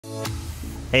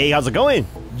Hey, how's it going?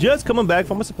 Just coming back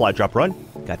from a supply drop run.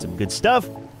 Got some good stuff.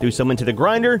 Threw some into the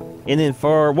grinder. And then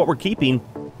for what we're keeping,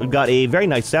 we've got a very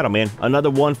nice saddle, man. Another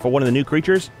one for one of the new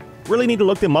creatures. Really need to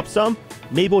look them up some.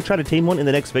 Maybe we'll try to tame one in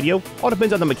the next video. All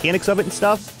depends on the mechanics of it and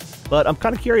stuff. But I'm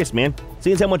kind of curious, man.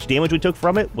 Seeing how much damage we took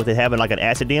from it, with it having like an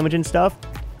acid damage and stuff,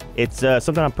 it's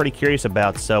something I'm pretty curious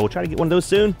about. So we'll try to get one of those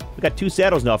soon. We got 2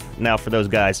 saddles now for those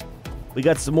guys. We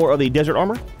got some more of the desert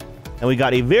armor. And we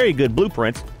got a very good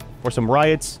blueprint for some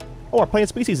riots. Oh, our plant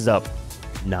species is up.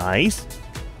 Nice.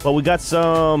 Well, we got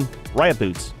some riot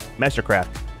boots. Mastercraft.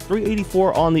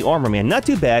 384 on the armor, man. Not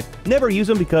too bad. Never use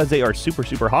them because they are super,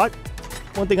 super hot.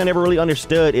 One thing I never really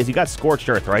understood is you got Scorched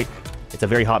Earth, right? It's a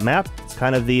very hot map. It's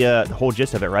kind of the whole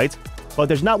gist of it, right? But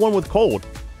there's not one with cold.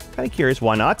 Kind of curious,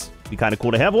 why not? Be kind of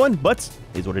cool to have one, but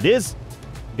is what it is.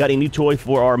 Got a new toy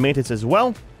for our mantis as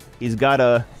well. He's got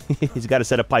a he's got a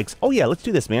set of pikes. Oh yeah, let's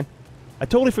do this, man. I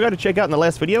totally forgot to check out in the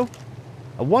last video.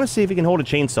 I want to see if he can hold a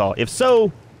chainsaw. If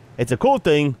so, it's a cool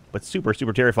thing, but super,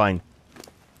 super terrifying.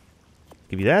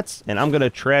 Give you that, and I'm going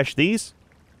to trash these.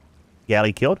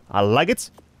 Galley killed. I like it.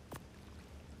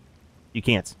 You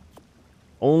can't.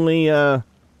 Only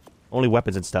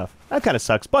weapons and stuff. That kind of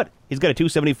sucks, but he's got a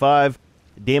 275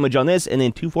 damage on this, and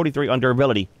then 243 on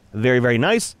durability. Very, very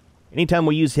nice. Anytime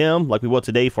we use him, like we will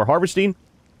today for harvesting,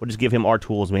 we'll just give him our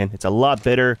tools, man. It's a lot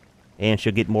better, and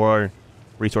should get more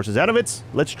resources out of it.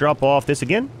 Let's drop off this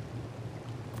again.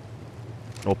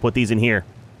 We'll put these in here.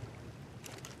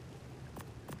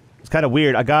 It's kind of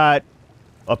weird. I got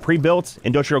a pre-built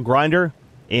industrial grinder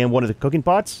and one of the cooking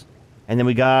pots. And then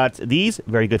we got these.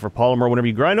 Very good for polymer whenever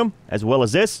you grind them, as well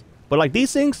as this. But like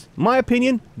these things, my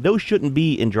opinion, those shouldn't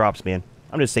be in drops, man.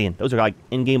 I'm just saying. Those are like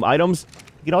in-game items.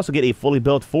 You can also get a fully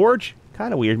built forge.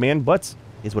 Kind of weird, man, but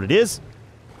is what it is.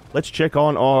 Let's check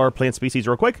on our plant species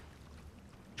real quick.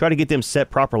 Try to get them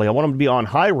set properly. I want them to be on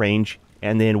high range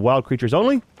and then wild creatures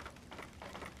only.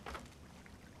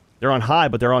 They're on high,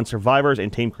 but they're on survivors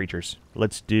and tame creatures.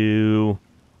 Let's do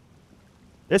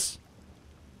this.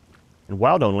 And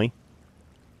wild only.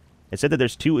 It said that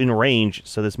there's 2 in range,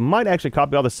 so this might actually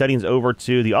copy all the settings over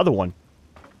to the other one.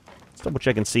 Let's double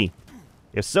check and see.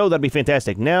 If so, that'd be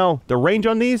fantastic. Now, the range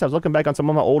on these, I was looking back on some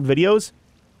of my old videos,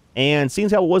 and seeing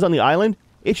how it was on the island,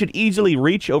 it should easily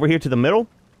reach over here to the middle.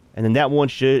 And then that one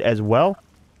should as well.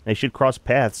 They should cross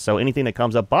paths, so anything that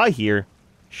comes up by here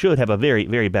should have a very,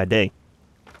 very bad day.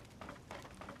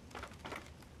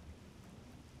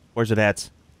 Where's it at?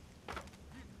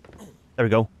 There we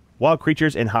go. Wild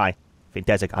creatures and high.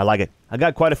 Fantastic. I like it. I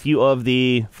got quite a few of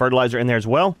the fertilizer in there as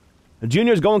well. The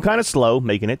Junior's going kind of slow,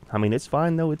 making it. I mean, it's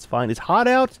fine, though. It's fine. It's hot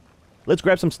out. Let's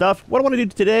grab some stuff. What I want to do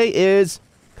today is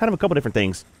kind of a couple different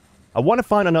things. I want to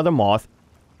find another moth.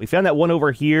 We found that one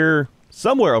over here,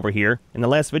 somewhere over here, in the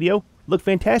last video. Looked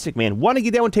fantastic, man. Want to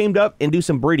get that one tamed up and do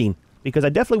some breeding, because I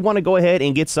definitely want to go ahead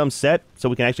and get some set so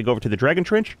we can actually go over to the Dragon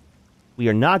Trench. We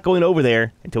are not going over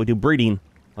there until we do breeding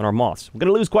on our moths. We're going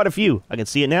to lose quite a few. I can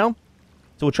see it now.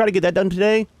 So we'll try to get that done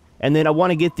today. And then I want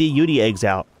to get the Udi eggs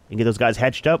out and get those guys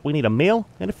hatched up. We need a male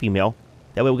and a female.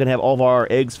 That way we're going to have all of our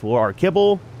eggs for our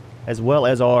kibble as well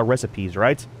as our recipes,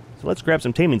 right? So let's grab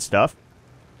some taming stuff.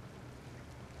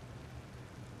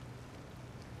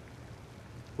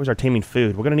 Where's our taming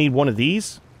food? We're going to need one of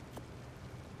these.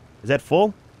 Is that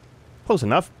full? Close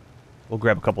enough. We'll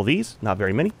grab a couple of these. Not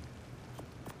very many.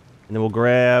 And then we'll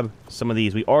grab some of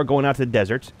these. We are going out to the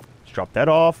desert. Let's drop that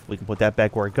off. We can put that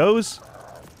back where it goes.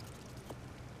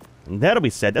 And that'll be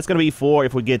set. That's going to be for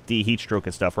if we get the heat stroke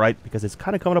and stuff, right? Because it's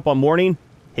kind of coming up on morning.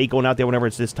 Hate going out there whenever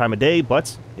it's this time of day,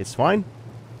 but it's fine.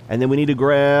 And then we need to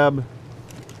grab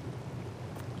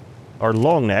our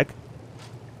long neck.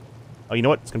 Oh, you know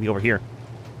what? It's going to be over here.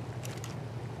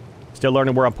 Still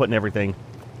learning where I'm putting everything.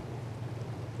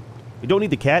 We don't need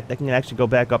the cat. That can actually go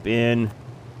back up in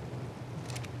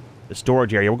the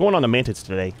storage area. We're going on the mantis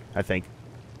today, I think.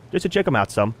 Just to check them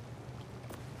out some.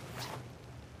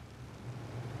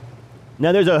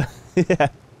 Now there's a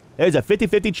there's a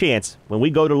 50-50 chance when we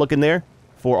go to look in there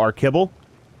for our kibble,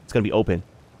 it's going to be open.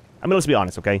 I mean, let's be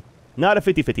honest, okay? Not a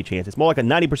 50-50 chance. It's more like a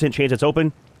 90% chance it's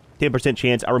open, 10%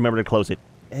 chance I remember to close it.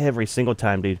 Every single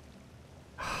time, dude.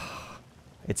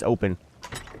 It's open.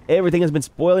 Everything has been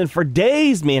spoiling for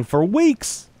days, man, for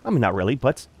weeks. I mean, not really,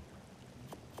 but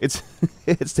it's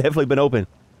it's definitely been open.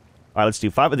 All right, let's do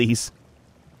 5 of these.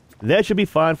 That should be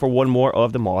fine for one more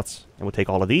of the moths. And we'll take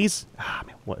all of these. Ah,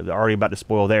 man, they're already about to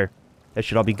spoil there. That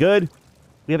should all be good.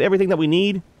 We have everything that we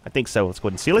need. I think so. Let's go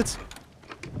ahead and seal it.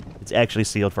 It's actually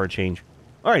sealed for a change.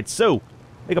 All right, so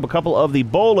make up a couple of the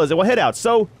bolas and we'll head out.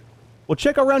 So we'll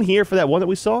check around here for that one that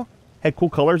we saw. Had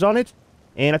cool colors on it.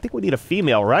 And I think we need a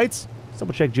female, right? Let's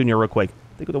double check Junior real quick.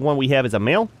 think the one we have is a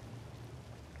male.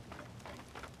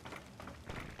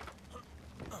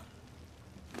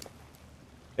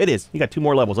 It is. You got 2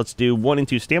 more levels. Let's do 1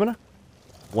 into stamina,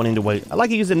 1 into weight. I like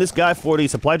using this guy for the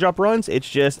supply drop runs. It's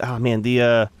just, oh man,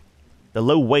 the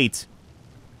low weight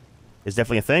is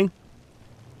definitely a thing.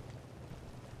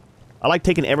 I like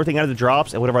taking everything out of the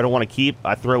drops, and whatever I don't want to keep,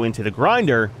 I throw into the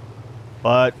grinder.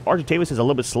 But ARK is a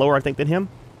little bit slower, I think, than him.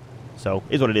 So,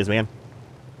 is what it is, man.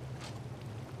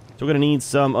 So we're going to need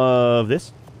some of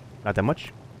this. Not that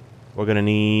much. We're going to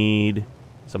need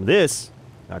some of this.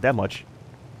 Not that much.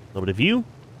 A little bit of you.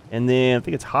 And then, I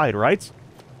think it's hide, right?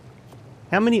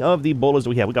 How many of the bolas do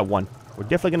we have? We got 1. We're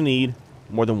definitely going to need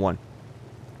more than 1.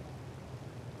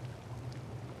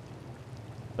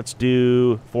 Let's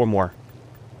do 4 more.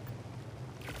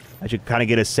 I should kind of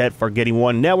get a set for getting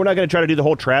 1. Now, we're not going to try to do the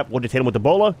whole trap. We'll just hit him with the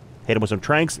bola. Hit him with some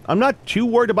tranks. I'm not too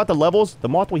worried about the levels. The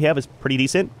moth we have is pretty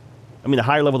decent. I mean, the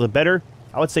higher level, the better.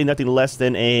 I would say nothing less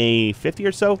than a 50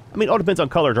 or so. I mean, it all depends on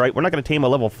colors, right? We're not going to tame a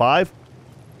level 5.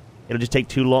 It'll just take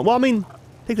too long. Well, I mean,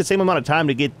 take the same amount of time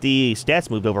to get the stats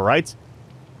moved over, right?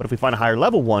 But if we find a higher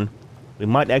level one, we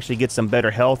might actually get some better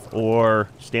health or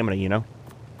stamina, you know?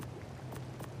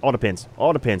 All depends.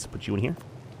 All depends. Put you in here.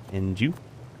 And you.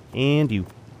 And you.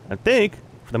 I think,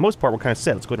 for the most part, we're kind of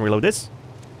set. Let's go ahead and reload this.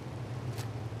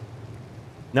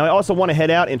 Now, I also want to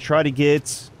head out and try to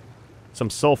get some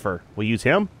sulfur. We'll use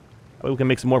him. That way we can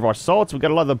make some more of our salts. We've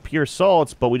got a lot of the pure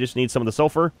salts, but we just need some of the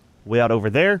sulfur way out over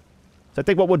there. So I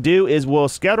think what we'll do is we'll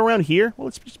scout around here. Well,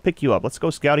 let's just pick you up. Let's go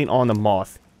scouting on the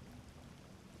moth.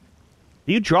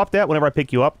 Do you drop that whenever I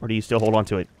pick you up, or do you still hold on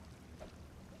to it?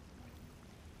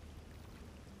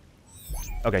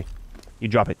 Okay. You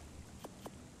drop it.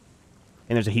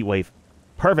 And there's a heat wave.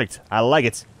 Perfect. I like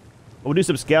it. We'll do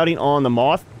some scouting on the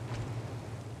moth.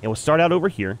 And we'll start out over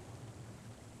here.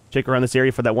 Check around this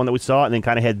area for that one that we saw, and then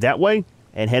kind of head that way,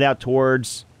 and head out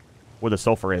towards where the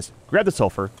sulfur is. Grab the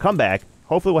sulfur, come back.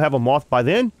 Hopefully we'll have a moth by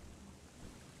then.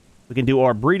 We can do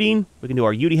our breeding, we can do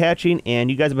our Udi hatching, and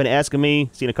you guys have been asking me,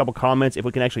 seen a couple comments, if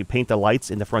we can actually paint the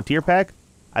lights in the Frontier pack.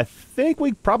 I think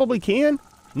we probably can.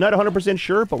 Not 100%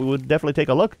 sure, but we would definitely take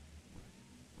a look.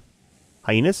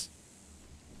 Hyenas.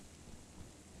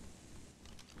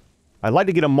 I'd like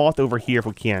to get a moth over here if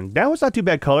we can. That was not too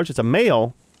bad colors. It's a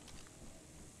male.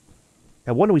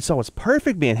 That one we saw was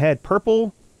perfect, man. Had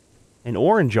purple and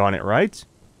orange on it, right?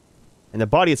 And the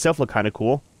body itself looked kind of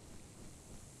cool.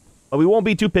 But we won't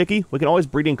be too picky. We can always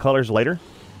breed in colors later.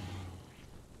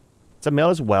 It's a male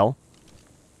as well.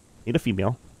 Need a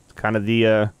female. It's kind of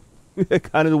the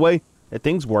kind of the way that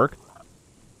things work.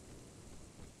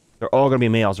 They're all gonna be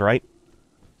males, right?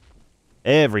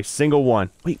 Every single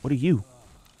one. Wait, what are you?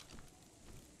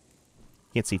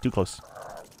 Can't see. Too close.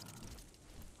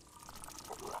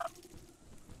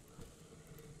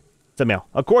 It's a male.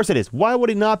 Of course it is. Why would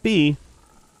it not be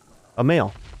a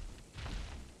male?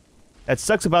 That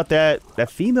sucks about that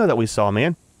female that we saw,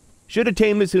 man. Should have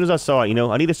tamed it as soon as I saw it, you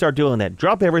know? I need to start doing that.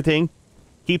 Drop everything.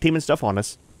 Keep taming stuff on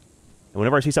us. And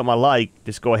whenever I see something I like,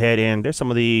 just go ahead and... There's some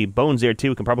of the bones there, too.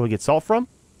 We can probably get salt from.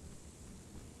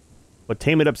 But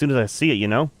tame it up as soon as I see it, you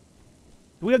know?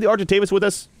 Do we have the ARK with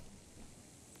us?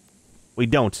 We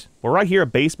don't. We're right here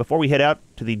at base. Before we head out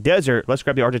to the desert, let's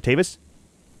grab the ARK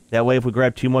That way, if we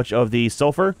grab too much of the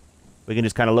sulfur, we can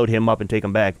just kind of load him up and take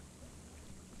him back.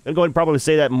 I'm going to go ahead and probably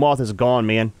say that moth is gone,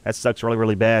 man. That sucks really,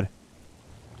 really bad.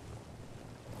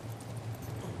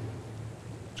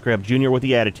 Let's grab Junior with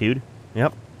the attitude.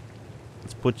 Yep.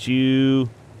 Let's put you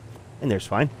in there's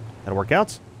fine. That'll work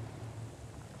out.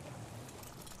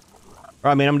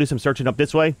 Alright, man, I'm going to do some searching up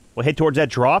this way. We'll head towards that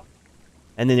drop.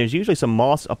 And then there's usually some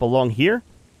moths up along here.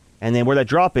 And then where that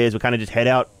drop is, we kind of just head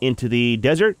out into the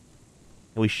desert.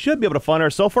 And we should be able to find our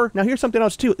sulfur. Now, here's something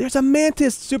else, too. There's a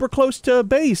mantis super close to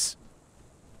base.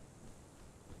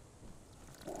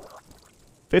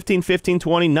 15, 15,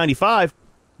 20, 95.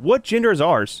 What gender is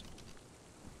ours?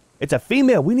 It's a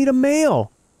female. We need a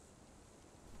male.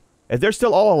 If they're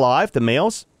still all alive, the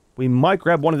males, we might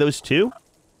grab one of those, too.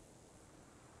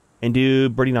 And do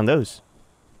breeding on those.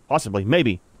 Possibly.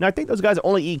 Maybe. Now, I think those guys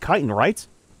only eat chitin, right?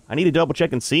 I need to double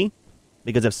check and see.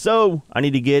 Because if so, I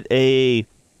need to get a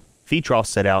feed trough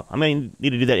set out. I may need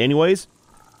to do that anyways.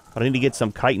 But I need to get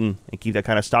some chitin and keep that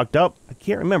kind of stocked up. I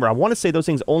can't remember. I want to say those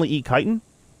things only eat chitin.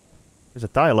 There's a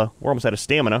Thyla. We're almost out of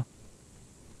stamina.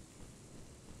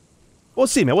 We'll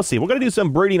see, man. We'll see. We're going to do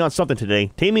some breeding on something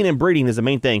today. Taming and breeding is the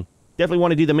main thing. Definitely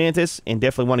want to do the mantis and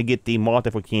definitely want to get the moth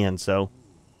if we can. So,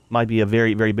 might be a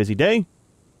very, very busy day.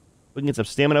 We can get some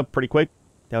stamina pretty quick.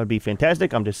 That would be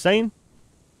fantastic. I'm just saying.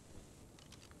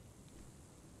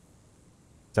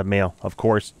 It's a male, of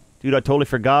course. Dude, I totally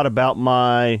forgot about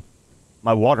my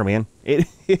my water, man.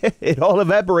 It all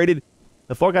evaporated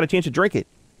before I got a chance to drink it.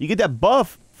 You get that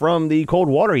buff from the cold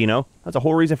water, you know. That's the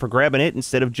whole reason for grabbing it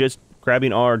instead of just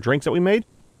grabbing our drinks that we made.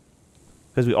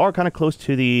 Because we are kind of close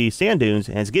to the sand dunes,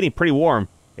 and it's getting pretty warm.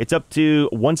 It's up to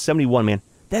 171, man.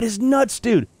 That is nuts,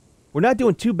 dude. We're not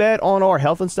doing too bad on our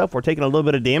health and stuff. We're taking a little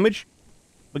bit of damage.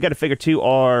 We got to figure, too,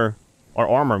 our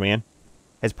armor, man,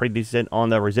 has pretty decent on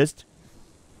the resist.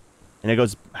 And there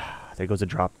goes the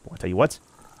drop. I'll tell you what.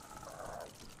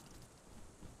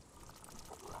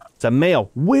 It's a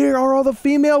male. Where are all the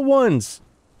female ones?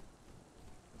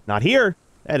 Not here.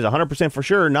 That is 100% for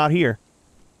sure not here.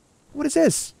 What is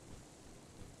this?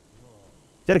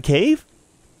 Is that a cave?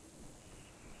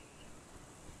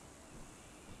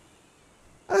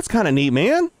 That's kind of neat,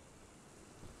 man.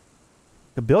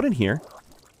 The building here.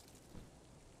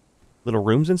 Little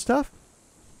rooms and stuff.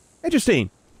 Interesting.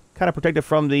 Kind of protected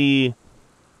from the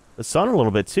sun a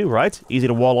little bit too, right? Easy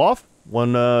to wall off.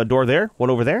 One door there, one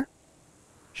over there.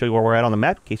 Show you where we're at on the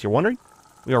map, in case you're wondering.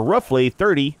 We are roughly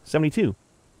 3072.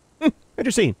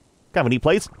 Interesting. Kind of a neat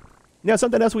place. Now,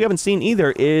 something else we haven't seen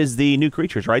either is the new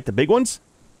creatures, right? The big ones.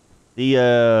 The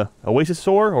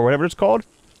Oasisaur, or whatever it's called.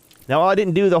 Now, I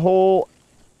didn't do the whole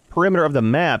perimeter of the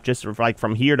map, just like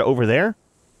from here to over there.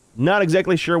 Not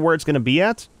exactly sure where it's going to be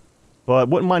at, but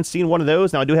wouldn't mind seeing one of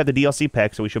those. Now, I do have the DLC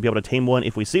pack, so we should be able to tame one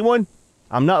if we see one.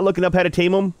 I'm not looking up how to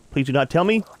tame them. Please do not tell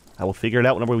me. I will figure it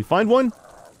out whenever we find one.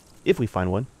 If we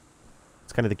find one.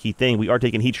 It's kind of the key thing. We are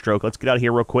taking heat stroke. Let's get out of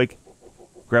here real quick.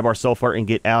 Grab our sulfur and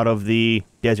get out of the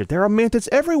desert. There are mantis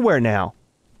everywhere now.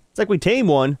 It's like we tame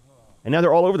one, and now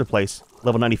they're all over the place.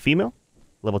 Level 90 female.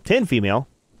 Level 10 female.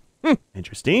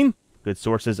 Interesting. Good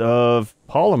sources of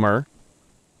polymer.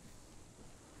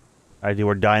 Alright, dude,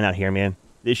 we're dying out here, man.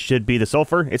 This should be the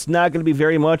sulfur. It's not going to be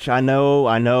very much. I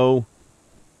know.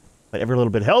 But every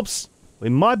little bit helps. We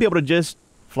might be able to just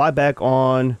fly back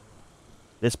on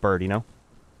this bird, you know.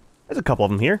 There's a couple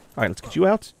of them here. Alright, let's get you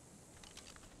out.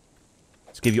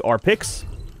 Let's give you our picks.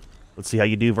 Let's see how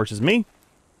you do versus me.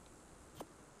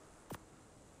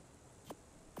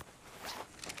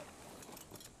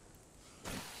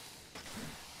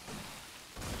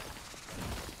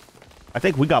 I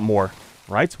think we got more,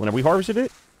 right? Whenever we harvested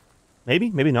it? Maybe,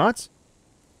 maybe not.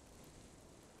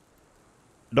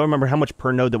 I don't remember how much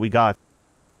per node that we got.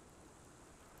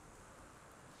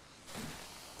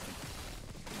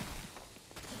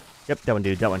 Yep, that one,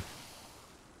 dude, that one.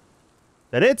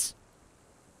 That it?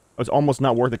 It was almost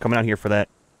not worth it coming out here for that.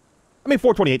 I mean,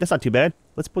 428, that's not too bad.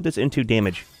 Let's put this into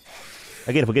damage.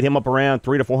 Again, if we get him up around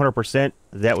 300 to 400%,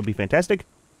 that would be fantastic.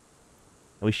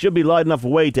 And we should be light enough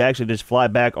weight to actually just fly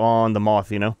back on the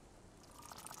moth, you know.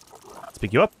 Let's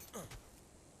pick you up.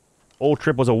 Old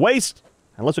trip was a waste.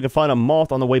 Unless we can find a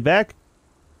moth on the way back.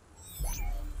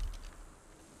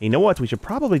 You know what? We should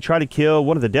probably try to kill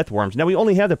one of the death worms. Now, we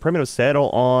only have the primitive saddle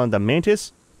on the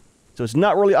mantis. So it's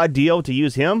not really ideal to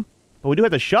use him. But we do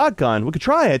have the shotgun. We could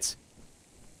try it.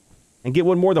 And get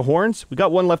one more of the horns. We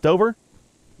got one left over.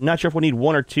 Not sure if we need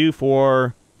one or two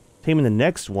for taming the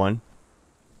next one.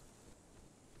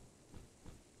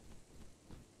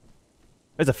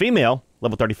 There's a female,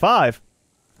 level 35.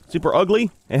 Super ugly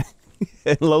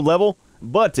and low level.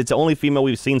 But it's the only female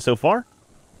we've seen so far.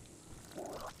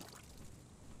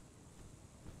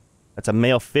 That's a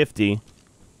male 50.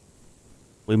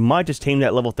 We might just tame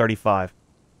that level 35.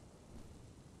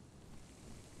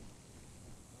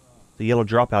 The yellow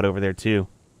dropout over there, too.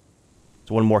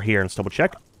 There's one more here. Let's double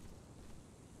check.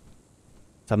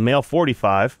 It's a male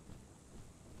 45.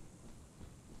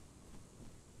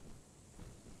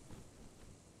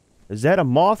 Is that a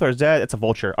moth or is that... It's a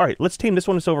vulture. Alright, let's tame this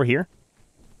one that's over here.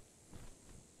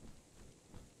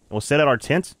 And we'll set out our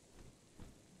tent.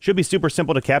 Should be super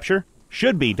simple to capture.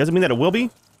 Should be. Doesn't mean that it will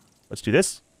be. Let's do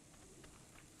this.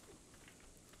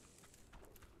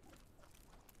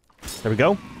 There we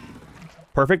go.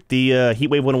 Perfect. The heat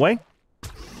wave went away.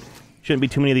 Shouldn't be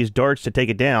too many of these darts to take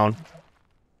it down.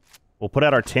 We'll put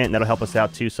out our tent, and that'll help us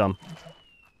out too some.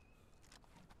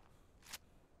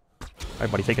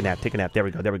 Alright, buddy, take a nap, take a nap. There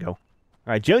we go, there we go.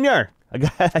 Alright, Junior!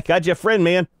 I got you a friend,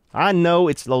 man. I know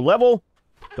it's low level.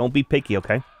 Don't be picky,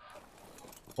 okay?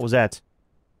 What was that?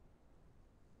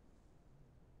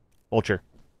 Vulture.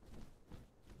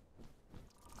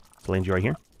 Let's land you right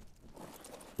here.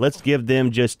 Let's give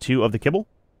them just 2 of the kibble.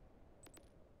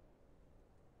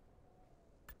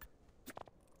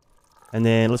 And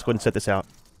then let's go ahead and set this out.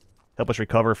 Help us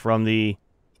recover from the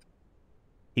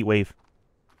heat wave.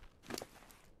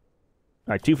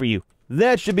 Alright, 2 for you.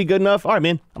 That should be good enough. Alright,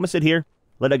 man. I'm gonna sit here.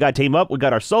 Let that guy tame up. We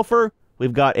got our sulfur.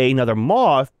 We've got another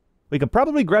moth. We could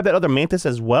probably grab that other mantis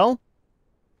as well.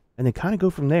 And then kind of go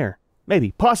from there.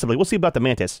 Maybe. Possibly. We'll see about the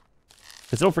mantis.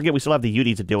 Because don't forget, we still have the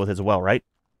UD to deal with as well, right?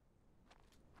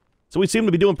 So we seem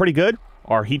to be doing pretty good.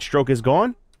 Our heat stroke is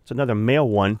gone. It's another male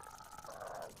one.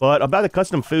 But about the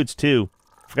custom foods, too.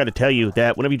 I forgot to tell you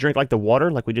that whenever you drink, like, the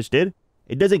water, like we just did,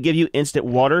 it doesn't give you instant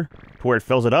water to where it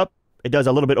fills it up. It does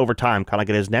a little bit over time, kind of like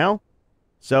it is now.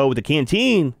 So with the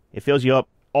canteen, it fills you up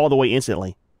all the way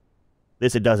instantly.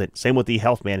 This, it doesn't. Same with the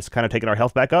health, man. It's kind of taking our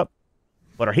health back up.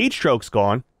 But our heat stroke's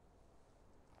gone.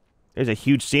 There's a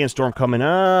huge sandstorm coming.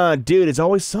 Ah, dude, it's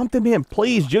always something, man.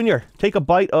 Please, Junior, take a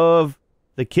bite of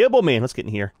the kibble, man. Let's get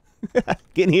in here.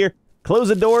 Get in here. Close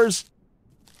the doors.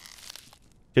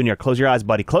 Junior, close your eyes,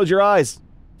 buddy. Close your eyes.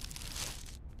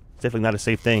 It's definitely not a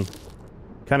safe thing.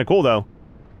 Kind of cool, though.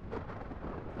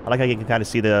 I like how you can kind of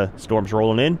see the storms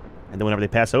rolling in, and then whenever they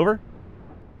pass over.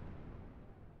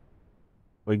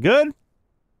 We good?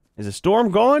 Is the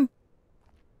storm gone?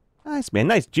 Nice, man.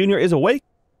 Nice. Junior is awake.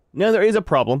 Now there is a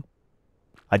problem.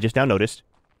 I just now noticed.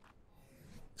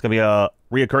 It's going to be a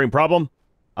reoccurring problem.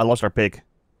 I lost our pig.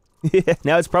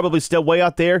 Now it's probably still way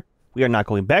out there. We are not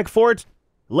going back for it.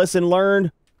 Lesson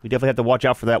learned. We definitely have to watch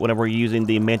out for that whenever we're using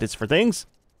the mantis for things.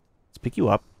 Let's pick you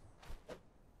up.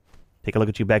 Take a look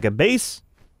at you back at base.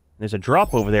 There's a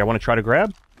drop over there I want to try to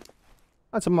grab.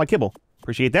 That's some of my kibble.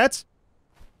 Appreciate that.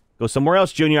 Go somewhere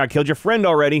else, Junior. I killed your friend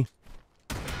already.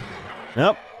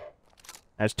 Nope.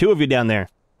 There's two of you down there.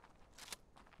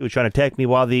 He was trying to attack me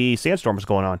while the sandstorm was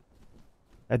going on.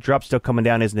 That drop's still coming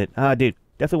down, isn't it? Ah, dude.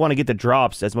 Definitely want to get the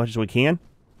drops as much as we can.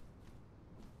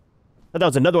 I thought that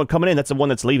was another one coming in. That's the one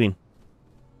that's leaving.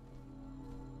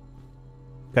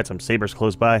 Got some sabers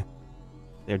close by.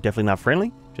 They're definitely not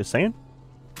friendly. Just saying.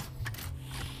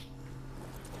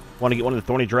 Want to get one of the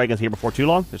thorny dragons here before too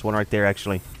long? There's one right there,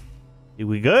 actually. Are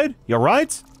we good? You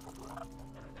alright?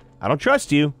 I don't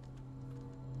trust you.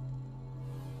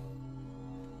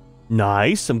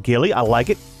 Nice. Some gilly. I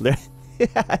like it.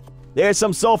 There's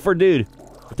some sulfur, dude.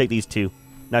 We'll take these two.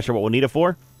 Not sure what we'll need it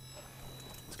for.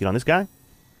 Let's get on this guy. And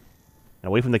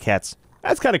away from the cats.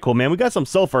 That's kind of cool, man. We got some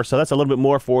sulfur, so that's a little bit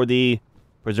more for the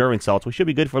preserving salts. We should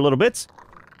be good for a little bit.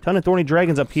 Ton of thorny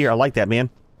dragons up here. I like that, man.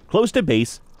 Close to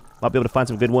base. Might be able to find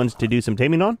some good ones to do some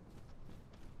taming on.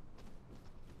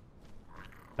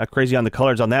 Not crazy on the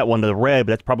colors on that one, the red,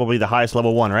 but that's probably the highest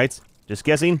level one, right? Just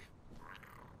guessing.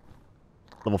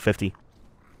 Level 50.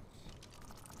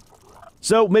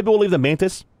 So, maybe we'll leave the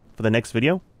mantis for the next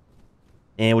video.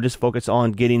 And we'll just focus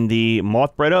on getting the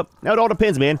moth bred up. Now, it all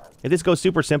depends, man. If this goes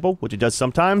super simple, which it does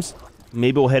sometimes,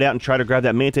 maybe we'll head out and try to grab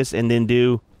that mantis and then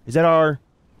do... Is that our...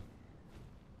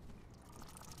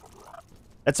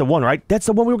 That's the one, right? That's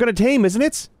the one we were going to tame, isn't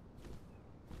it?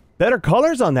 Better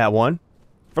colors on that one.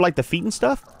 For, like, the feet and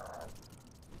stuff.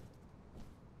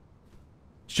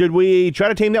 Should we try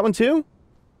to tame that one, too?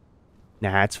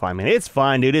 Nah, it's fine, man. It's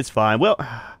fine, dude. It's fine. Well,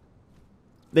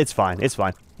 it's fine. It's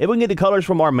fine. If we can get the colors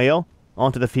from our male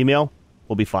onto the female,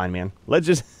 we'll be fine, man. Let's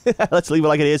just... let's leave it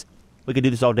like it is. We could do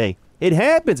this all day. It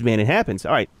happens, man. It happens.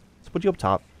 All right. Let's put you up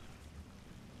top.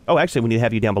 Oh, actually, we need to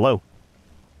have you down below.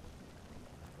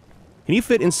 Can you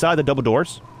fit inside the double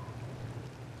doors?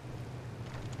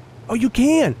 Oh, you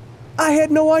can! I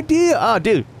had no idea! Ah,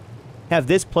 dude. Have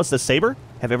this plus the saber.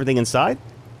 Have everything inside.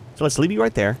 So let's leave you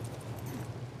right there.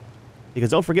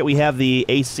 Because don't forget we have the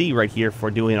AC right here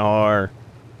for doing our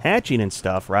hatching and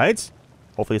stuff, right?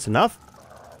 Hopefully it's enough.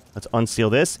 Let's unseal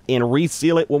this and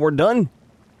reseal it when we're done.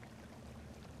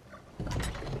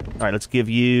 Alright, let's give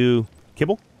you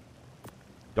kibble.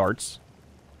 Darts.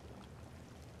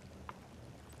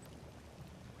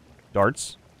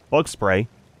 Darts. Bug spray.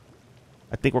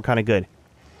 I think we're kind of good.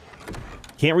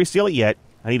 Can't reseal it yet.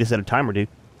 I need to set a timer, dude.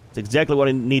 It's exactly what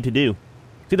I need to do.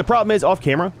 See, the problem is, off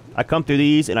camera, I come through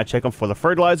these and I check them for the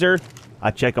fertilizer.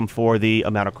 I check them for the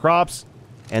amount of crops.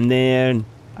 And then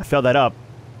I fill that up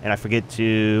and I forget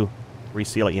to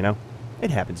reseal it, you know? It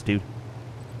happens, dude.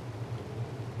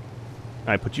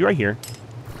 Alright, put you right here.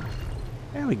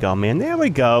 There we go, man. There we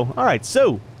go. Alright,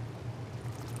 so.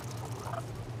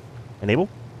 Enable.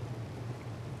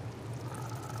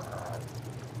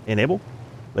 Enable.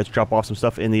 Let's drop off some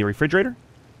stuff in the refrigerator.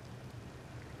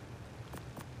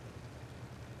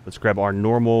 Let's grab our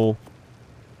normal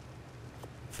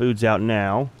foods out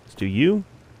now. Let's do you.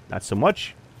 Not so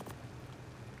much.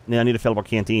 Now I need to fill up our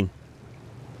canteen.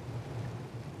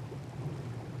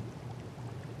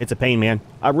 It's a pain, man.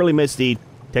 I really miss the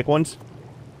tech ones.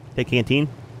 Tech canteen.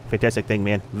 Fantastic thing,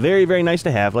 man. Very, very nice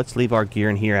to have. Let's leave our gear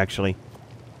in here, actually.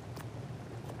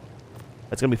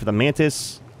 That's going to be for the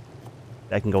mantis.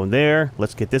 That can go in there.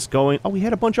 Let's get this going. Oh, we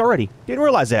had a bunch already. Didn't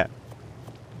realize that.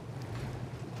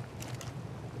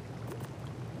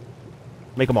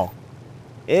 Make them all.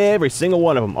 Every single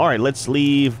one of them. All right, let's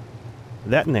leave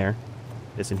that in there.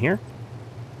 This in here.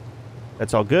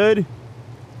 That's all good.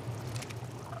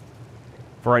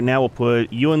 For right now, we'll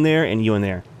put you in there and you in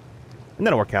there. And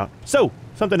that'll work out. So,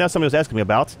 something else somebody was asking me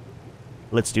about.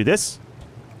 Let's do this.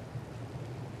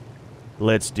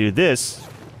 Let's do this.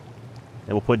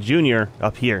 And we'll put Junior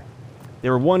up here. They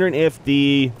were wondering if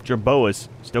the jerboas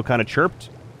still kind of chirped.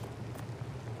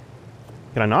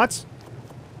 Can I not?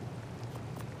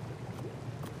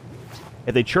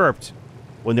 If they chirped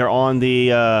when they're on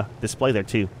the display there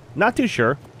too. Not too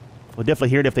sure. We'll definitely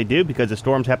hear it if they do because the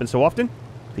storms happen so often.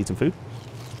 Eat some food.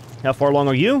 How far along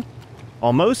are you?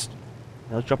 Almost.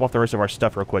 Now let's drop off the rest of our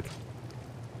stuff real quick.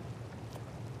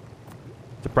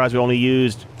 Surprised we only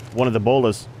used one of the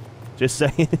bolas. Just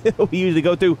saying. We usually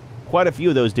go through quite a few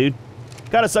of those, dude.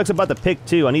 Kind of sucks about the pick,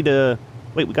 too. I need to...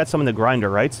 Wait, we got some in the grinder,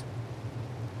 right?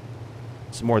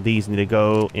 Some more of these need to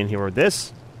go in here with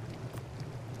this.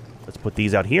 Let's put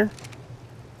these out here.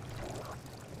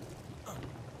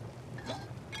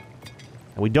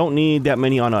 And we don't need that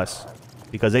many on us.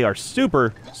 Because they are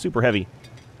super, super heavy.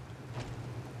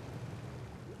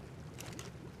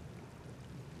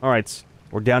 Alright.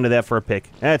 We're down to that for a pick.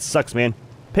 That sucks, man.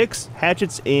 Picks,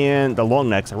 hatchets, and the long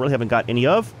necks I really haven't got any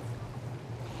of.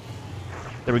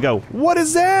 There we go. What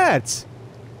is that?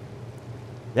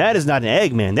 That is not an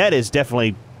egg, man. That is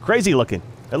definitely crazy looking.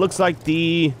 That looks like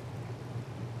the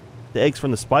eggs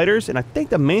from the spiders, and I think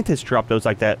the mantis dropped those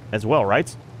like that as well,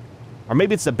 right? Or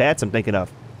maybe it's the bats I'm thinking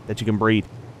of that you can breed.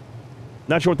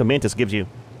 Not sure what the mantis gives you.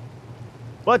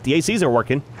 But the ACs are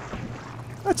working.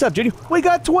 What's up, Junior? We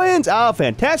got twins! Oh,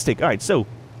 fantastic. All right, so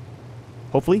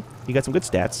hopefully you got some good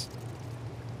stats.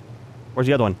 Where's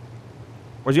the other one?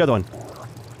 Where's the other one?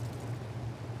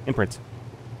 Imprint.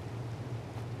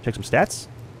 Check some stats.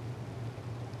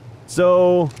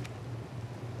 So,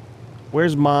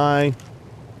 where's my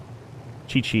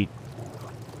cheat sheet?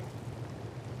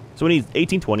 So we need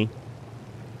 1820,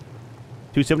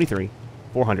 273,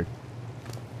 400.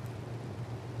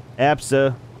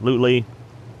 Absolutely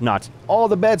not. All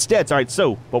the bad stats. All right,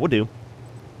 so what we'll do,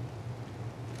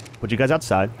 put you guys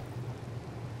outside.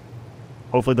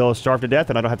 Hopefully they'll starve to death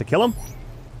and I don't have to kill them.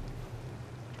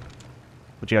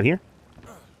 Put you out here.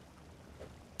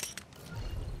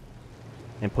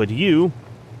 And put you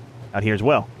out here as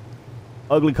well.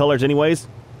 Ugly colors anyways.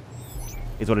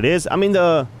 Is what it is. I mean,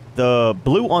 the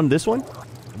blue on this one,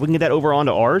 if we can get that over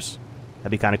onto ours,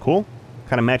 that'd be kind of cool.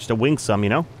 Kind of match the wings some, you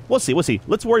know? We'll see, we'll see.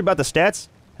 Let's worry about the stats,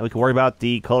 and we can worry about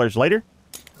the colors later.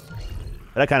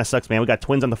 But that kind of sucks, man. We got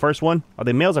twins on the first one. Are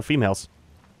they males or females?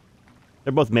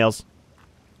 They're both males.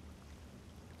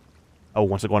 Oh,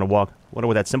 wants to go on a walk. Wonder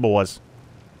what that symbol was.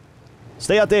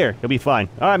 Stay out there. He'll be fine.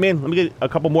 All right, man. Let me get a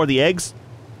couple more of the eggs,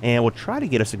 and we'll try to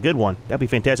get us a good one. That'd be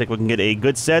fantastic. We can get a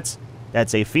good set.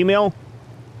 That's a female.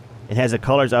 It has the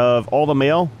colors of all the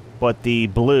male, but the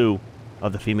blue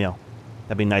of the female.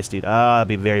 That'd be nice, dude. Ah, that'd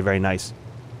be very, very nice.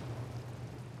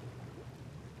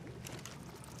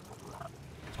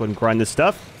 Let's go ahead and grind this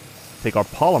stuff. Take our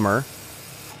polymer.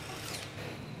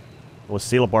 We'll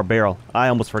seal up our barrel. I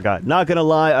almost forgot. Not gonna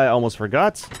lie, I almost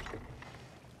forgot.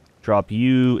 Drop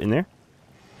you in there.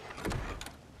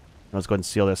 Let's go ahead and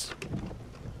seal this.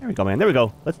 There we go, man. There we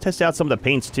go. Let's test out some of the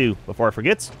paints, too, before I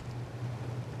forget.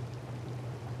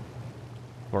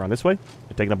 Go around this way.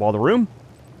 We're taking up all the room.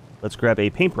 Let's grab a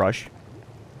paintbrush.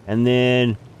 And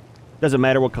then, doesn't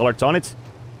matter what color it's on it. See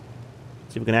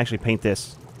if we can actually paint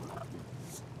this.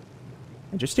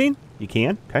 Interesting. You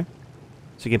can. Okay.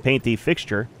 So you can paint the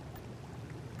fixture.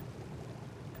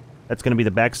 That's going to be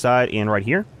the back side and right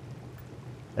here.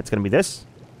 That's going to be this.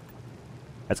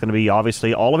 That's going to be,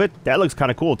 obviously, all of it. That looks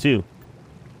kind of cool, too.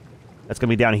 That's going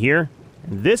to be down here.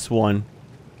 And this one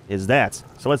is that.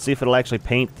 So let's see if it'll actually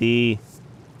paint the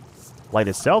light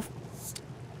itself.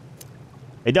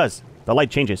 It does. The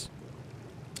light changes.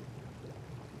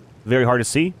 Very hard to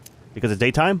see because it's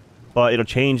daytime, but it'll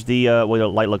change the way the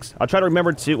light looks. I'll try to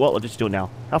remember to... Well, I'll just do it now.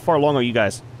 How far along are you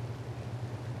guys?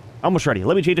 Almost ready.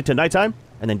 Let me change it to nighttime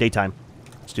and then daytime.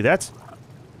 Let's do that.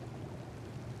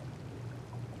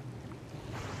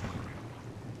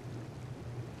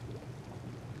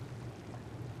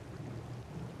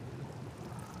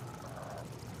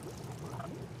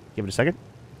 Give it a second.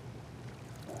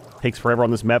 Takes forever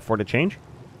on this map for it to change.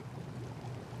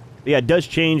 But yeah, it does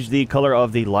change the color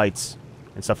of the lights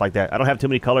and stuff like that. I don't have too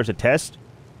many colors to test.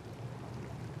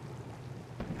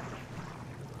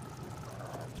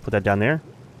 Let's put that down there.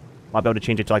 Might be able to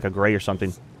change it to like a gray or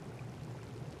something.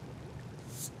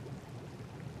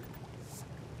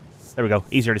 There we go.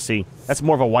 Easier to see. That's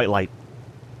more of a white light.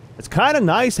 It's kind of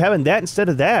nice having that instead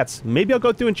of that. Maybe I'll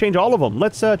go through and change all of them.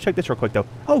 Let's check this real quick, though.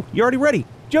 Oh, you're already ready.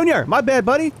 Junior, my bad,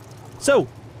 buddy. So,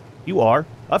 you are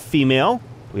a female.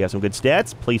 We have some good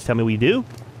stats. Please tell me we do.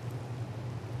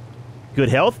 Good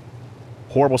health.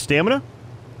 Horrible stamina.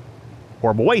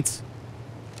 Horrible weights.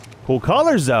 Cool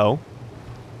colors, though.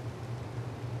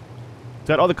 It's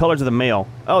got all the colors of the male.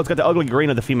 Oh, it's got the ugly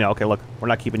green of the female. Okay, look. We're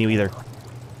not keeping you either.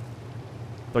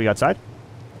 Throw you outside?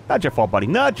 Not your fault, buddy.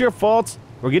 Not your fault.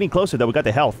 We're getting closer, though. We got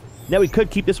the health. Now, we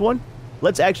could keep this one.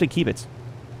 Let's actually keep it.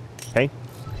 Okay?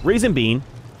 Reason being,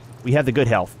 we have the good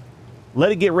health.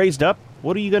 Let it get raised up.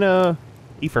 What are you gonna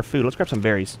eat for food? Let's grab some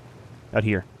berries out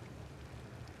here.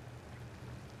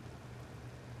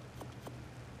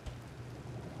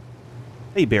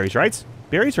 Hey, berries, right?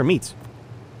 Berries or meats?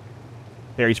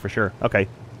 Berries for sure. Okay.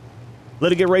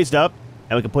 Let it get raised up,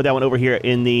 and we can put that one over here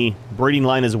in the breeding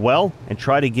line as well, and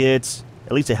try to get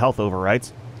at least a health over,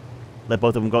 right? Let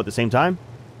both of them go at the same time.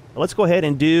 But let's go ahead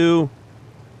and do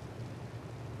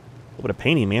a little bit of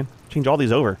painting, man. Change all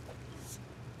these over.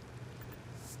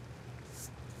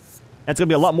 That's going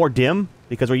to be a lot more dim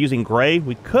because we're using gray.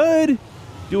 We could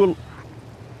do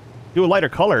a lighter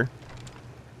color.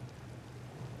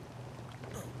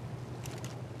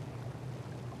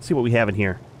 Let's see what we have in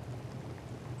here.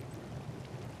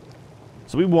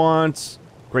 So we want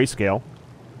grayscale.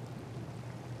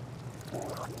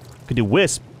 Could do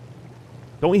wisp.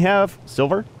 Don't we have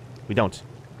silver? We don't.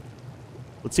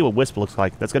 Let's see what wisp looks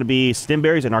like. That's going to be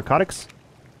stemberries and narcotics.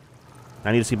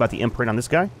 I need to see about the imprint on this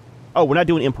guy. Oh, we're not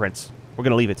doing imprints. We're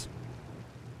going to leave it.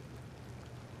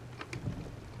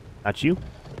 Not you.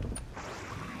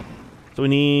 So we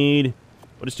need...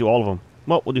 We'll just do all of them.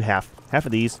 Well, we'll do half. Half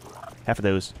of these. Half of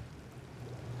those.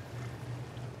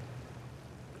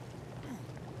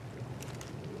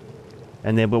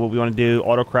 And then what we want to do,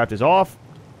 autocraft is off.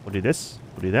 We'll do this.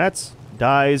 We'll do that.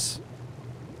 Dyes.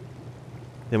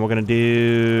 Then we're going to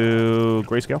do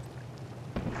grayscale.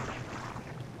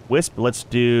 Wisp, let's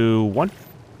do 1.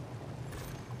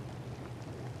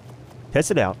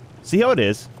 Test it out. See how it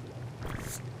is.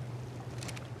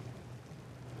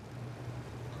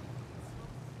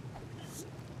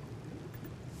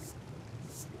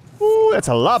 Ooh, that's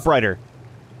a lot brighter.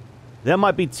 That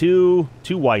might be too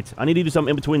white. I need to do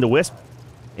something in between the wisp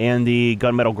and the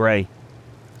gunmetal gray.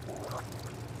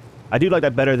 I do like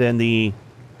that better than the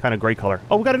kind of gray color.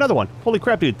 Oh, we got another one. Holy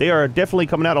crap, dude. They are definitely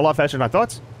coming out a lot faster than I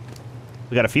thought.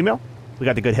 We got a female. We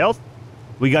got the good health.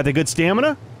 We got the good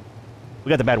stamina. We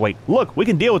got the bad weight. Look, we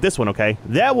can deal with this one, okay?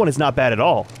 That one is not bad at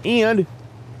all. And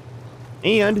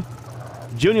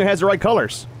Junior has the right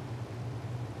colors.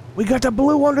 We got the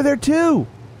blue under there, too.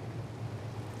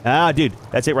 Ah, dude,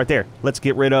 that's it right there. Let's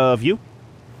get rid of you.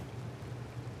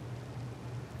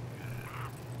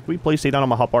 Can we please stay down on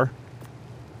my hotbar?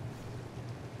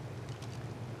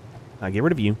 Get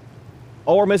rid of you.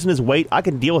 All we're missing is weight. I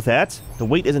can deal with that. The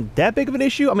weight isn't that big of an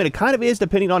issue. I mean, it kind of is,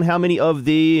 depending on how many of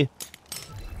the...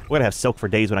 We're gonna have silk for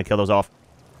days when I kill those off.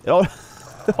 It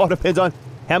all depends on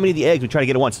how many of the eggs we try to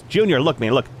get at once. Junior, look,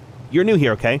 man, look. You're new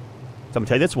here, okay? So I'm gonna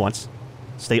tell you this once.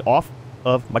 Stay off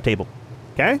of my table.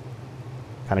 Okay?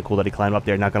 Kind of cool that he climbed up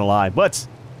there, not gonna lie. But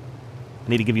I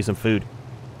need to give you some food.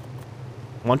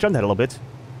 Munch on that a little bit.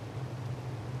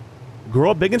 Grow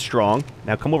up big and strong.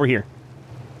 Now come over here.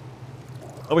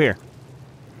 Over here.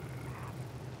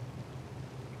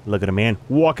 Look at him, man.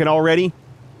 Walking already.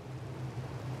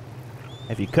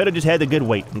 If you could have just had the good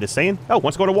weight. I'm just saying. Oh,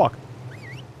 wants to go to walk.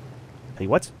 Tell you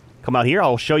what. Come out here.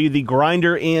 I'll show you the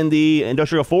grinder and the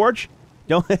industrial forge.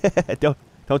 Don't take that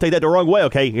the wrong way,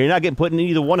 okay? You're not getting put in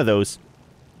either one of those.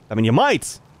 I mean, you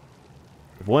might.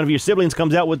 If one of your siblings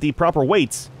comes out with the proper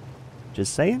weights.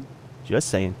 Just saying. Just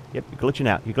saying. Yep, you're glitching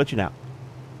out. You're glitching out.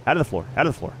 Out of the floor. Out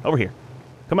of the floor. Over here.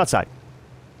 Come outside.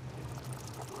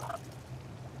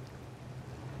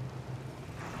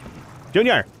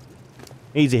 Junior!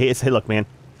 Easy. Hey, look, man.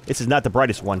 This is not the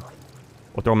brightest one.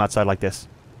 We'll throw him outside like this.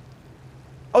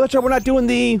 Oh, that's right. We're not doing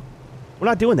the... We're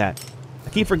not doing that. I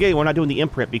keep forgetting we're not doing the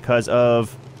imprint because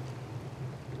of...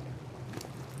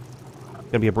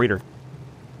 Gonna be a breeder.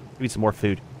 Give me some more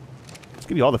food. Let's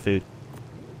give you all the food.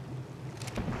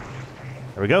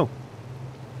 There we go.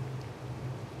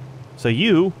 So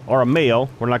you are a male.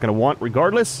 We're not gonna want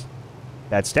regardless.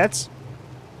 Bad stats.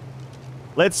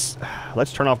 Let's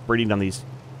turn off breeding on these.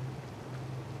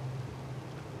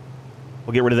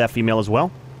 We'll get rid of that female as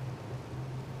well.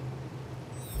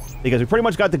 Because we pretty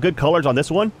much got the good colors on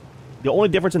this one. The only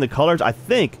difference in the colors, I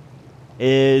think,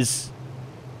 is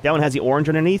that one has the orange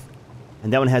underneath,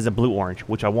 and that one has the blue-orange,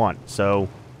 which I want. So,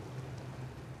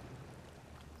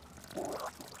 all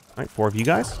right, 4 of you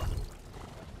guys.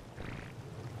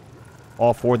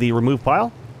 all for the remove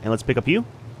pile. And let's pick up you.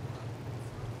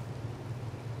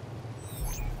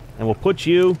 And we'll put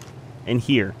you in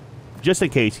here. Just in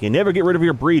case. You never get rid of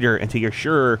your breeder until you're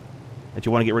sure that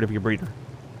you want to get rid of your breeder.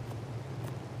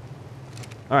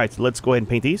 Alright, so let's go ahead and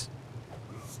paint these.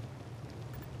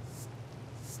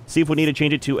 See if we need to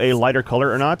change it to a lighter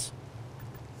color or not.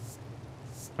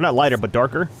 Or not lighter, but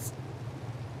darker.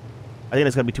 I think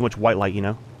that's going to be too much white light, you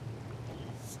know.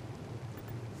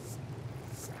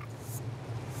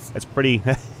 That's pretty...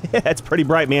 that's pretty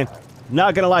bright, man.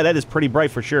 Not gonna lie, that is pretty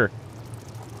bright for sure.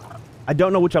 I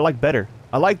don't know which I like better.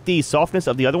 I like the softness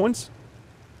of the other ones.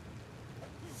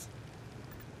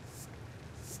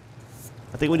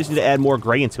 I think we just need to add more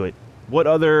gray into it. What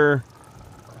other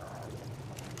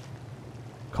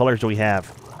colors do we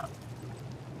have?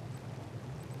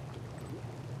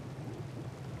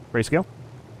 Grayscale.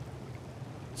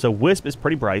 So Wisp is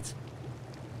pretty bright.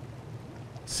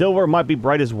 Silver might be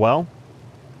bright as well.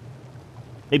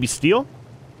 Maybe steel?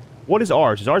 What is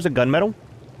ours? Is ours a gunmetal?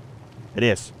 It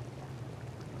is.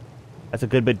 That's a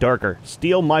good bit darker.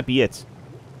 Steel might be it.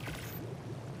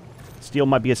 Steel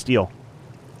might be a steel.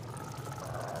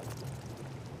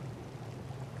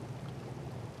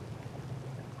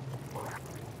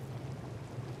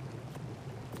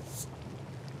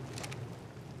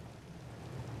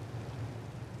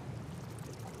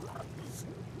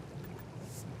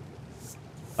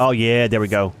 Oh yeah, there we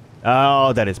go.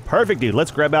 Oh, that is perfect, dude.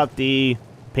 Let's grab out the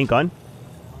pink gun.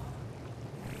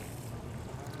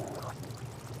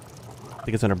 I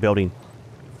think it's under building.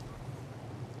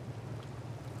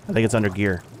 I think it's under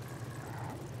gear.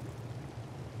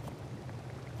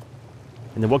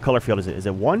 And then what color field is it? Is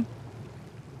it 1?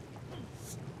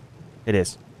 It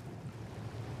is.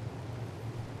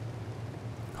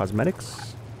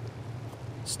 Cosmetics.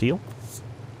 Steel.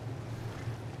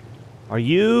 Are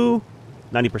you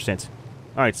 90%?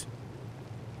 Alright.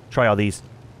 Try all these.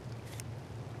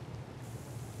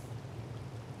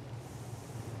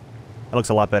 That looks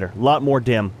a lot better. A lot more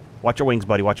dim. Watch your wings,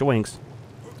 buddy. Watch your wings.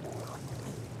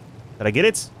 Did I get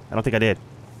it? I don't think I did.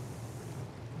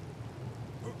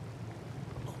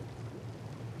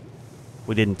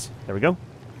 We didn't. There we go.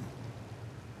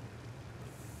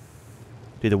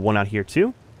 Do the one out here,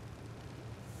 too.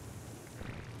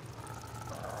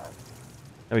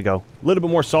 There we go. A little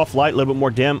bit more soft light, a little bit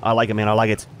more dim. I like it, man. I like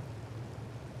it.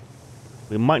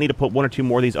 We might need to put 1 or 2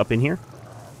 more of these up in here.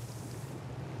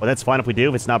 Well, that's fine if we do,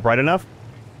 if it's not bright enough.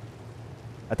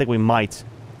 I think we might.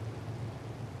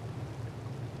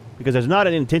 Because there's not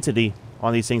an intensity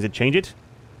on these things that change it.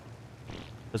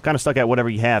 It's kind of stuck at whatever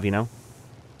you have, you know?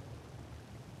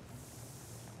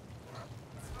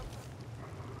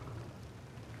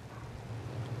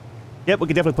 Yep, we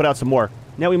can definitely put out some more.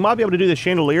 Now, we might be able to do the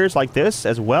chandeliers like this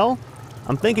as well.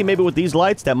 I'm thinking maybe with these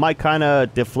lights, that might kind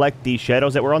of deflect the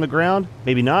shadows that were on the ground.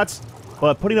 Maybe not.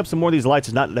 But putting up some more of these lights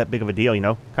is not that big of a deal, you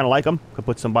know? Kind of like them. Could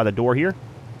put some by the door here.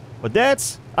 But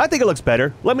that's... I think it looks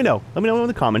better. Let me know. Let me know in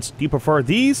the comments. Do you prefer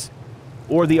these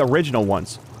or the original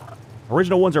ones?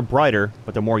 Original ones are brighter,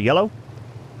 but they're more yellow.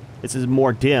 This is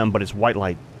more dim, but it's white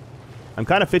light. I'm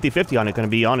kind of 50-50 on it, going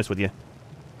to be honest with you.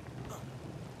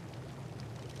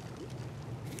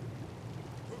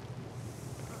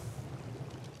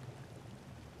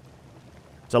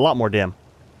 It's a lot more dim.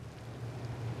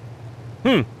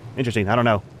 Interesting. I don't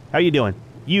know. How you doing?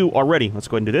 You are ready. Let's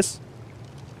go ahead and do this.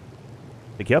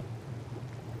 Pick you up.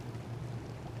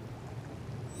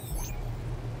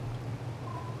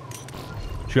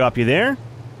 Drop you there.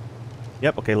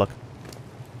 Yep, okay, look.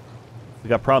 We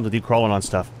got problems with you crawling on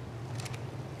stuff.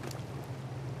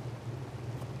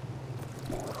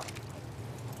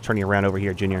 Turn you around over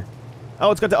here, Junior.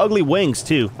 Oh, it's got the ugly wings,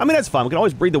 too. I mean, that's fine. We can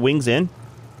always breed the wings in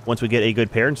once we get a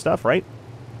good pair and stuff, right?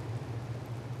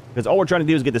 Because all we're trying to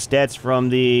do is get the stats from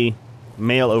the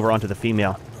male over onto the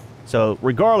female. So,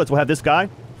 regardless, we'll have this guy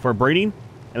for breeding,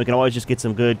 and we can always just get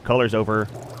some good colors over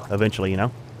eventually, you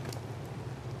know?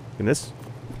 Look at this.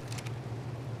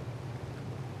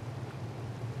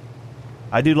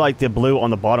 I do like the blue on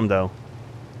the bottom, though,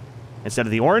 instead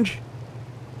of the orange.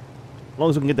 As long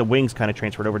as we can get the wings kind of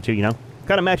transferred over, too, you know?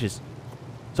 Kind of matches.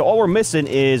 So, all we're missing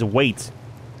is weight.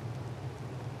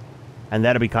 And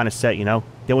that'll be kind of set, you know?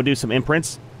 Then we'll do some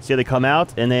imprints. See how they come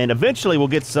out, and then eventually we'll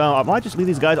get some... I might just leave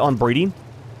these guys on breeding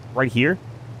right here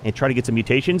and try to get some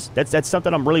mutations. That's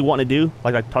something I'm really wanting to do,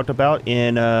 like I talked about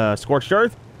in Scorched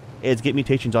Earth, is get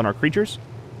mutations on our creatures.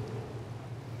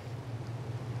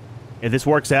 If this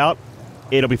works out,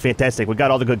 it'll be fantastic. We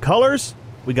got all the good colors.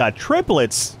 We got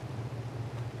triplets.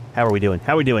 How are we doing?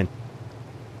 How are we doing?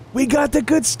 We got the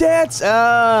good stats.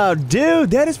 Oh,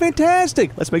 dude, that is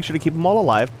fantastic. Let's make sure to keep them all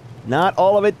alive. Not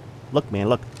all of it. Look, man,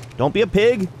 look. Don't be a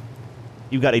pig.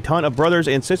 You've got a ton of brothers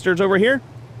and sisters over here.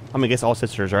 I mean, I guess all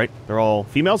sisters, right? They're all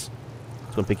females.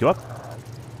 Let's go and pick you up.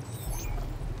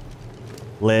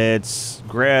 Let's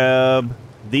grab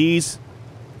these.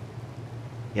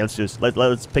 Yeah, let's do this.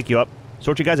 Let's pick you up.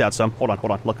 Sort you guys out some. Hold on,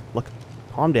 hold on. Look, look.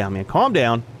 Calm down, man. Calm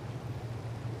down.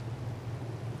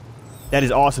 That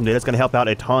is awesome, dude. That's going to help out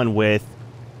a ton with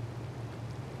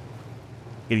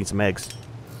getting some eggs.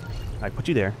 All right, put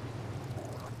you there.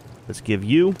 Let's give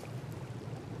you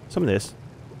some of this.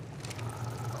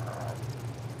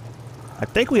 I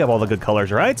think we have all the good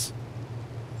colors, right?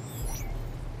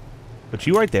 Put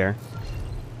you right there.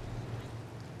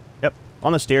 Yep,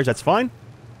 on the stairs, that's fine.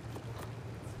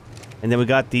 And then we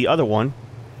got the other one.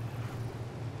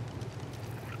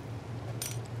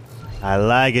 I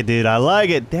like it, dude. I like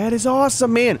it. That is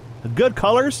awesome, man. Good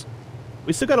colors.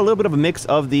 We still got a little bit of a mix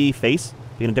of the face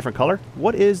being a different color.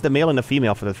 What is the male and the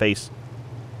female for the face?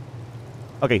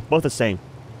 Okay, both the same.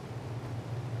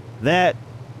 That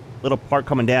little part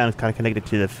coming down is kind of connected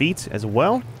to the feet as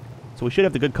well. So we should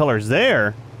have the good colors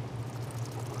there.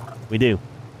 We do.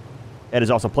 That is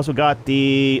awesome. Plus we got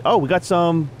the... Oh, we got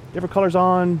some different colors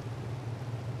on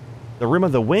the rim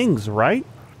of the wings, right?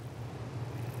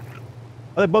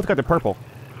 Oh, they both got the purple.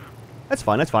 That's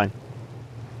fine, that's fine.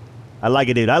 I like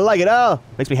it, dude. I like it. Oh,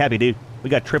 makes me happy, dude. We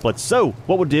got triplets. So,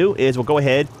 what we'll do is we'll go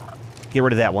ahead, get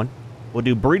rid of that one. We'll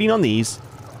do breeding on these.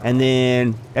 And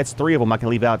then, that's 3 of them I can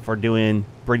leave out for doing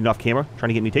breeding off camera, trying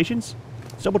to get mutations.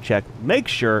 So double check. Make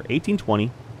sure 1820,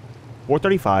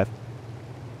 435,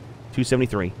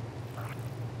 273.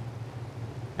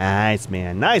 Nice,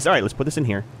 man. Nice. All right, let's put this in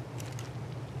here.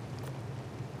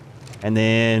 And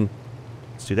then,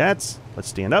 let's do that. Let's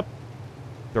stand up.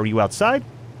 Throw you outside.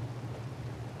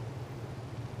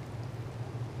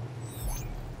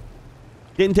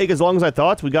 Didn't take as long as I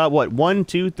thought. We got, what, 1,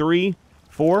 2, 3,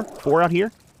 4? 4 out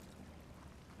here.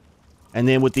 And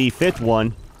then with the 5th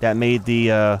one, that made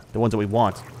the ones that we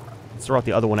want. Let's throw out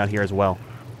the other one out here as well.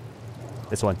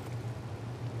 This one.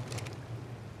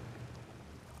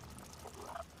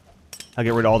 I'll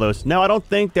get rid of all those. Now, I don't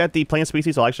think that the plant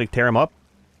species will actually tear them up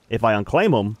if I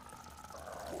unclaim them.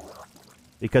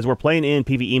 Because we're playing in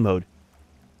PvE mode.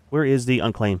 Where is the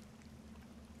unclaim?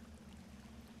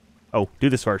 Oh, do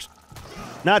this first.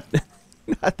 Not,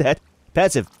 not that.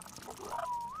 Passive.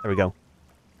 There we go.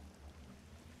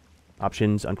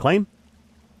 Options, unclaim.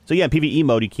 So yeah, in PvE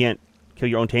mode, you can't kill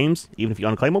your own tames, even if you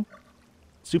unclaim them.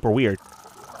 Super weird.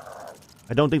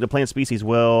 I don't think the plant species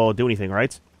will do anything,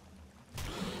 right?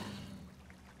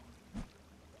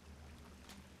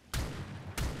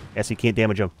 Yes, you can't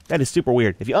damage them. That is super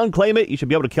weird. If you unclaim it, you should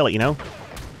be able to kill it, you know?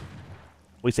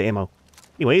 Waste of ammo.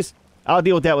 Anyways, I'll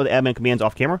deal with that with admin commands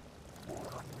off camera.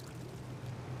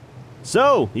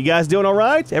 So, you guys doing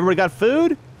alright? Everybody got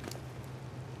food?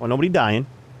 Well, nobody dying.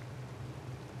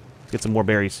 Let's get some more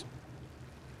berries.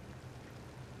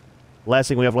 Last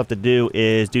thing we have left to do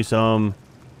is do some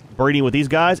breeding with these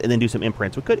guys and then do some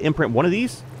imprints. We could imprint one of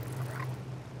these.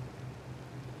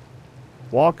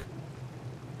 Walk.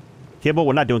 Kibble.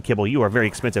 We're not doing kibble. You are very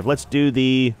expensive. Let's do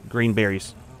the green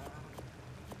berries.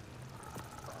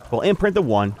 We'll imprint the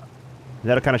one. And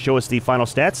that'll kind of show us the final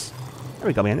stats. There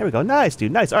we go, man. There we go. Nice,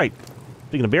 dude. Nice. All right.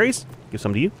 Speaking of berries, give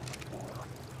some to you.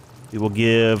 We will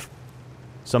give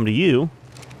some to you.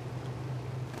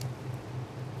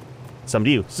 Some to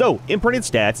you. So, imprinted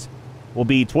stats will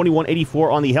be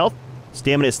 2184 on the health.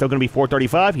 Stamina is still going to be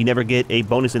 435. You never get a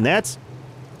bonus in that.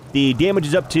 The damage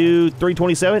is up to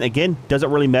 327. Again, doesn't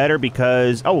really matter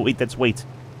because... Oh, wait, that's weight.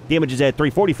 Damage is at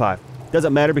 345.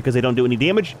 Doesn't matter because they don't do any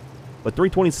damage. But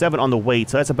 327 on the weight.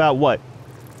 So that's about, what,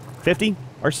 50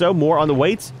 or so more on the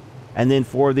weights. And then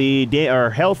for the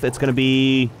health, it's going to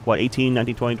be, what, 18,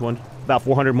 19, 20, 20, about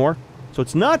 400 more. So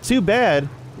it's not too bad,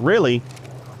 really.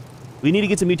 We need to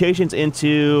get some mutations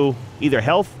into either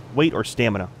health, weight, or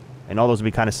stamina. And all those will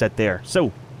be kind of set there.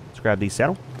 So, let's grab the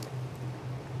saddle.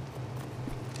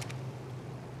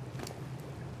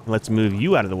 Let's move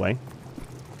you out of the way.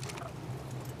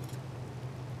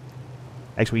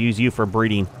 Actually, we use you for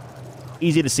breeding.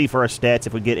 Easy to see for our stats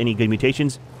if we get any good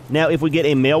mutations. Now, if we get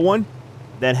a male one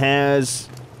that has...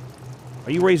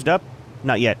 Are you raised up?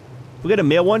 Not yet. If we get a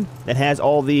male one that has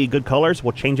all the good colors,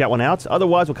 we'll change that one out.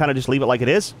 Otherwise, we'll kind of just leave it like it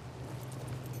is.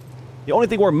 The only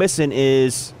thing we're missing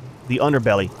is the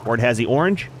underbelly, where it has the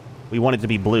orange. We want it to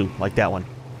be blue, like that one.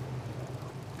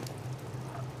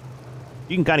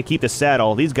 You can kind of keep the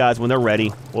saddle. These guys, when they're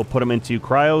ready, we'll put them into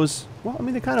cryos. Well, I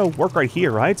mean, they kind of work right here,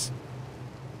 right?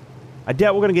 I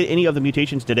doubt we're going to get any of the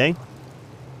mutations today.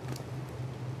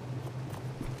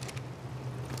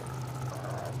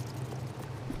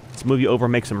 Let's move you over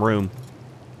and make some room.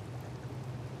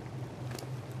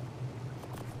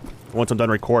 Once I'm done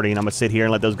recording, I'm going to sit here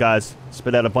and let those guys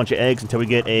spit out a bunch of eggs until we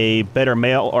get a better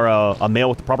male, or a male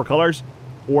with the proper colors,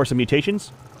 or some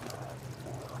mutations.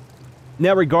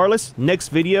 Now, regardless, next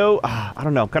video, I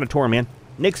don't know, I'm kind of torn, man.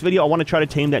 Next video, I want to try to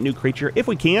tame that new creature, if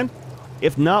we can.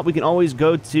 If not, we can always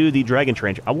go to the Dragon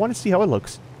Trench. I want to see how it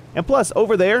looks. And plus,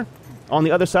 over there, on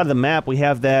the other side of the map, we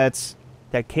have that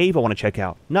cave I want to check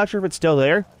out. Not sure if it's still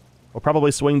there. We'll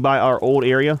probably swing by our old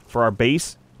area for our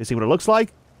base to see what it looks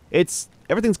like.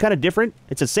 Everything's kind of different.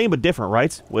 It's the same but different,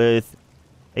 right? With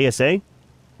ASA,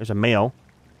 there's a male.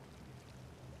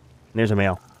 And there's a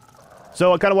male.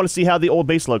 So I kind of want to see how the old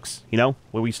base looks, you know,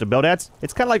 where we used to build at.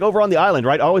 It's kind of like over on the island,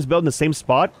 right? I always build in the same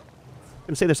spot. I'm going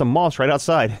to say there's some moss right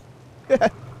outside.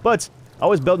 But I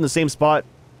always build in the same spot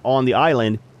on the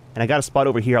island. And I got a spot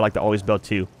over here I like to always build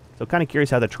too. So kind of curious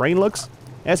how the terrain looks.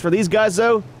 As for these guys,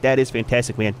 though, that is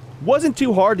fantastic, man. Wasn't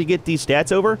too hard to get these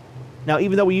stats over. Now,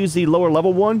 even though we used the lower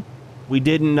level one, we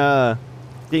didn't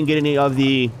get any of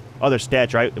the other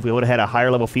stats, right? If we would have had a higher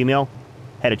level female,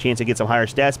 had a chance to get some higher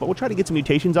stats. But we'll try to get some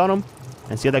mutations on them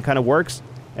and see how that kind of works.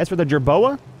 As for the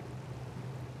Jerboa,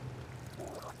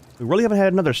 we really haven't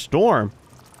had another storm.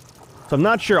 So I'm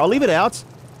not sure. I'll leave it out,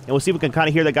 and we'll see if we can kind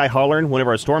of hear that guy hollering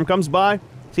whenever a storm comes by.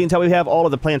 Seeing as how we have all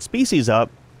of the plant species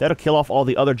up, that'll kill off all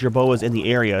the other Jerboas in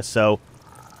the area. So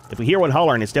if we hear one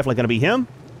hollering, it's definitely going to be him.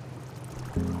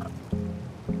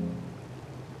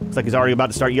 Looks like he's already about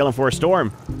to start yelling for a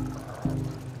storm.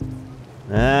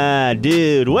 Ah,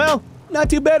 dude. Well, not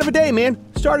too bad of a day, man.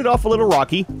 Started off a little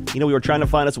rocky. You know, we were trying to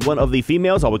find us one of the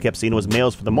females. All we kept seeing was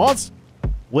males for the moths.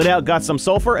 Went out, got some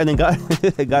sulfur, and then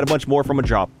got a bunch more from a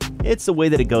drop. It's the way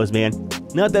that it goes, man.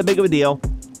 Not that big of a deal.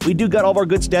 We do got all of our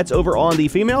good stats over on the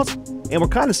females, and we're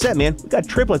kind of set, man. We got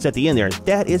triplets at the end there.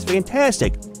 That is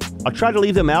fantastic. I'll try to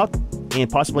leave them out and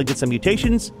possibly get some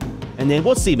mutations, and then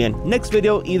we'll see, man. Next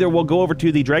video, either we'll go over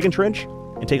to the Dragon Trench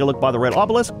and take a look by the red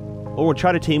obelisk, or we'll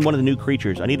try to tame one of the new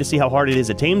creatures. I need to see how hard it is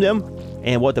to tame them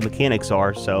and what the mechanics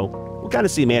are, so we'll kind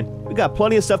of see, man. We got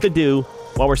plenty of stuff to do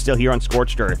while we're still here on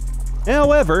Scorched Earth.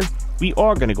 However, we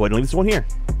are going to go ahead and leave this one here.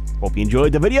 Hope you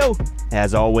enjoyed the video.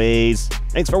 As always,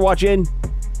 thanks for watching,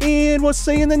 and we'll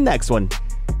see you in the next one.